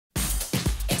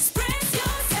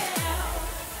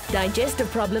Digestive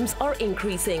problems are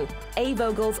increasing. A.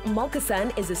 Vogel's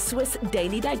Molkosan is a Swiss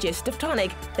daily digestive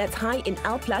tonic that's high in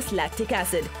L+ lactic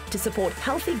acid to support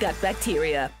healthy gut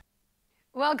bacteria.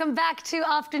 Welcome back to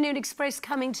Afternoon Express,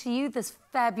 coming to you this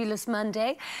fabulous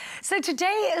Monday. So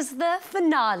today is the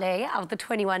finale of the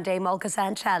 21-day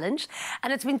Molkosan Challenge,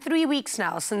 and it's been 3 weeks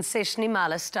now since Seshni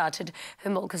Mala started her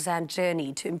Molkosan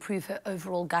journey to improve her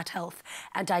overall gut health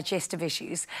and digestive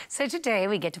issues. So today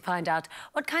we get to find out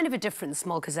what kind of a difference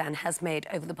Molkosan has made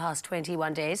over the past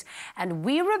 21 days, and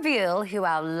we reveal who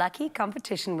our lucky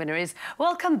competition winner is.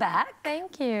 Welcome back.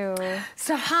 Thank you.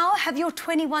 So how have your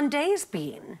 21 days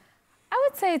been? I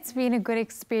would say it's been a good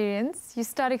experience. You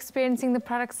start experiencing the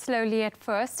product slowly at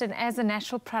first, and as a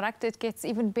natural product, it gets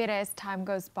even better as time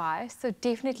goes by. So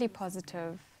definitely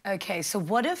positive. Okay, so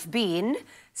what have been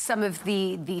some of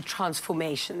the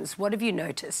transformations? What have you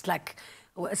noticed, like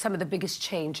some of the biggest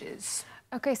changes?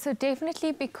 Okay, so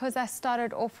definitely because I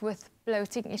started off with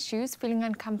bloating issues, feeling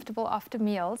uncomfortable after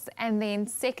meals, and then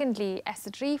secondly,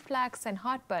 acid reflux and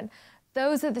heartburn.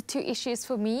 Those are the two issues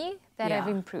for me that have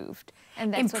improved.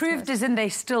 And that's improved as in they're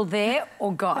still there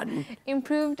or gone?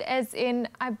 Improved as in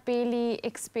I barely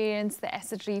experience the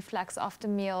acid reflux after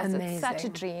meals. Amazing. It's such a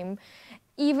dream.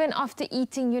 Even after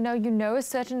eating, you know a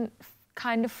certain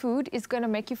kind of food is going to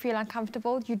make you feel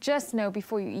uncomfortable. You just know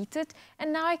before you eat it.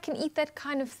 And now I can eat that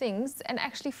kind of things and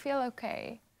actually feel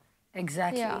okay.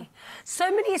 Exactly. Yeah. So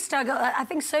many struggle. I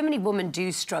think so many women do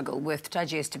struggle with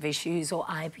digestive issues or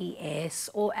IBS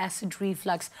or acid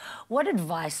reflux. What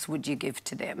advice would you give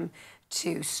to them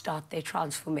to start their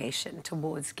transformation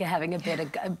towards having a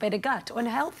better gut or a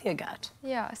healthier gut?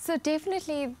 Yeah, so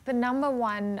definitely the number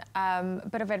one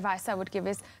bit of advice I would give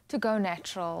is to go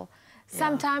natural.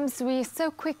 Sometimes we're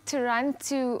so quick to run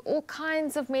to all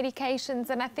kinds of medications,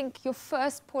 and I think your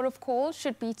first port of call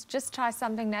should be to just try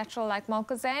something natural like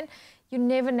Molkosan. You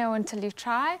never know until you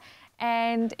try,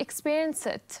 and experience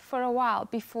it for a while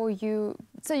before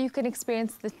so you can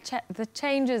experience the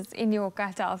changes in your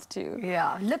gut health too.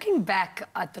 Yeah, looking back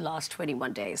at the last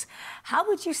 21 days, how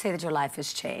would you say that your life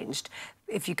has changed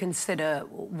if you consider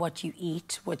what you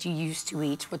eat, what you used to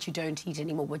eat, what you don't eat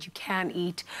anymore, what you can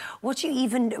eat, what you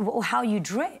even, or how you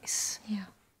dress? Yeah.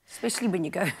 Especially when you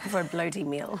go for a bloating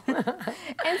meal.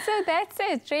 And so that's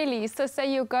it, really. So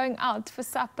say you're going out for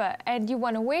supper and you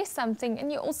want to wear something,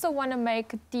 and you also want to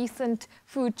make decent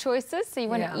food choices, so you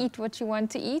want to eat what you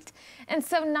want to eat. And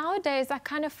so nowadays I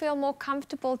kind of feel more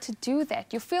comfortable to do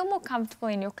that. You feel more comfortable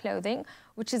in your clothing,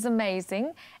 which is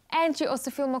amazing. And you also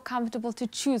feel more comfortable to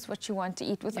choose what you want to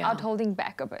eat without holding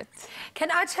back a bit. Can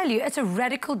I tell you, it's a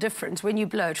radical difference when you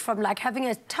bloat from like having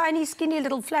a tiny, skinny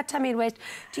little flat tummy and waist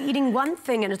to eating one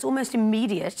thing and it's almost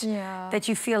immediate that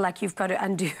you feel like you've got to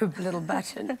undo a little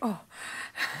button. Oh,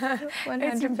 100%.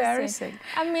 It's embarrassing.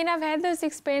 I mean, I've had those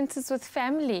experiences with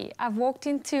family. I've walked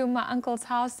into my uncle's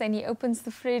house and he opens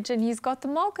the fridge and he's got the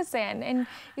Molkosan, and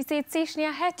he said, Seshni,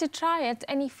 I had to try it,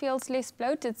 and he feels less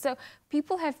bloated. So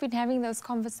people have been having those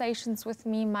conversations with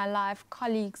me in my life,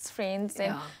 colleagues, friends,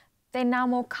 and they're now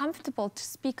more comfortable to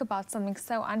speak about something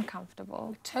so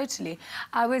uncomfortable. Totally.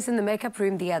 I was in the makeup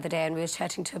room the other day and we were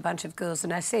chatting to a bunch of girls,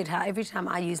 and I said how every time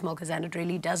I use Molkosan, it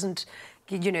really doesn't,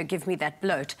 give me that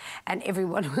bloat. And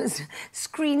everyone was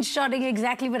screenshotting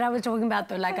exactly what I was talking about.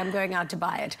 They're like, I'm going out to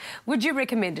buy it. Would you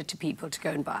recommend it to people to go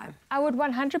and buy? I would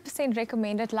 100%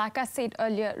 recommend it. Like I said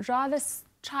earlier, rather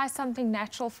try something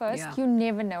natural first. You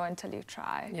never know until you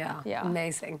try. Yeah.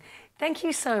 Amazing. Thank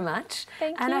you so much.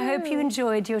 Thank you. And I hope you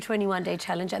enjoyed your 21-day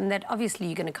challenge and that obviously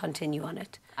you're going to continue on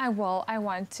it. I will. I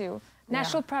want to.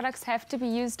 Natural products have to be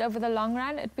used over the long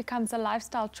run. It becomes a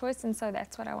lifestyle choice, and so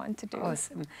that's what I want to do.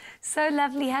 Awesome. So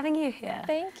lovely having you here.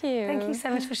 Thank you. Thank you so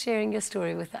much for sharing your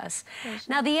story with us.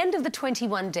 Now, the end of the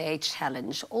 21-day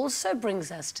challenge also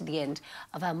brings us to the end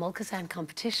of our Molkosan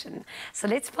competition. So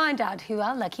let's find out who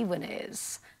our lucky winner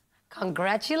is.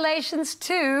 Congratulations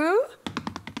to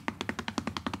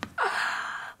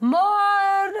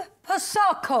Molkosan.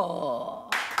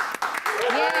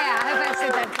 Yeah, I hope I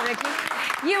said that correctly.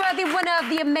 You are the winner of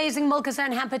the amazing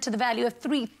Molkosan hamper to the value of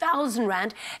 3,000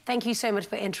 Rand. Thank you so much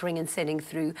for entering and sending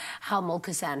through how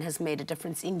Molkosan has made a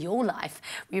difference in your life.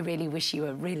 We really wish you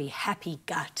a really happy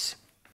gut.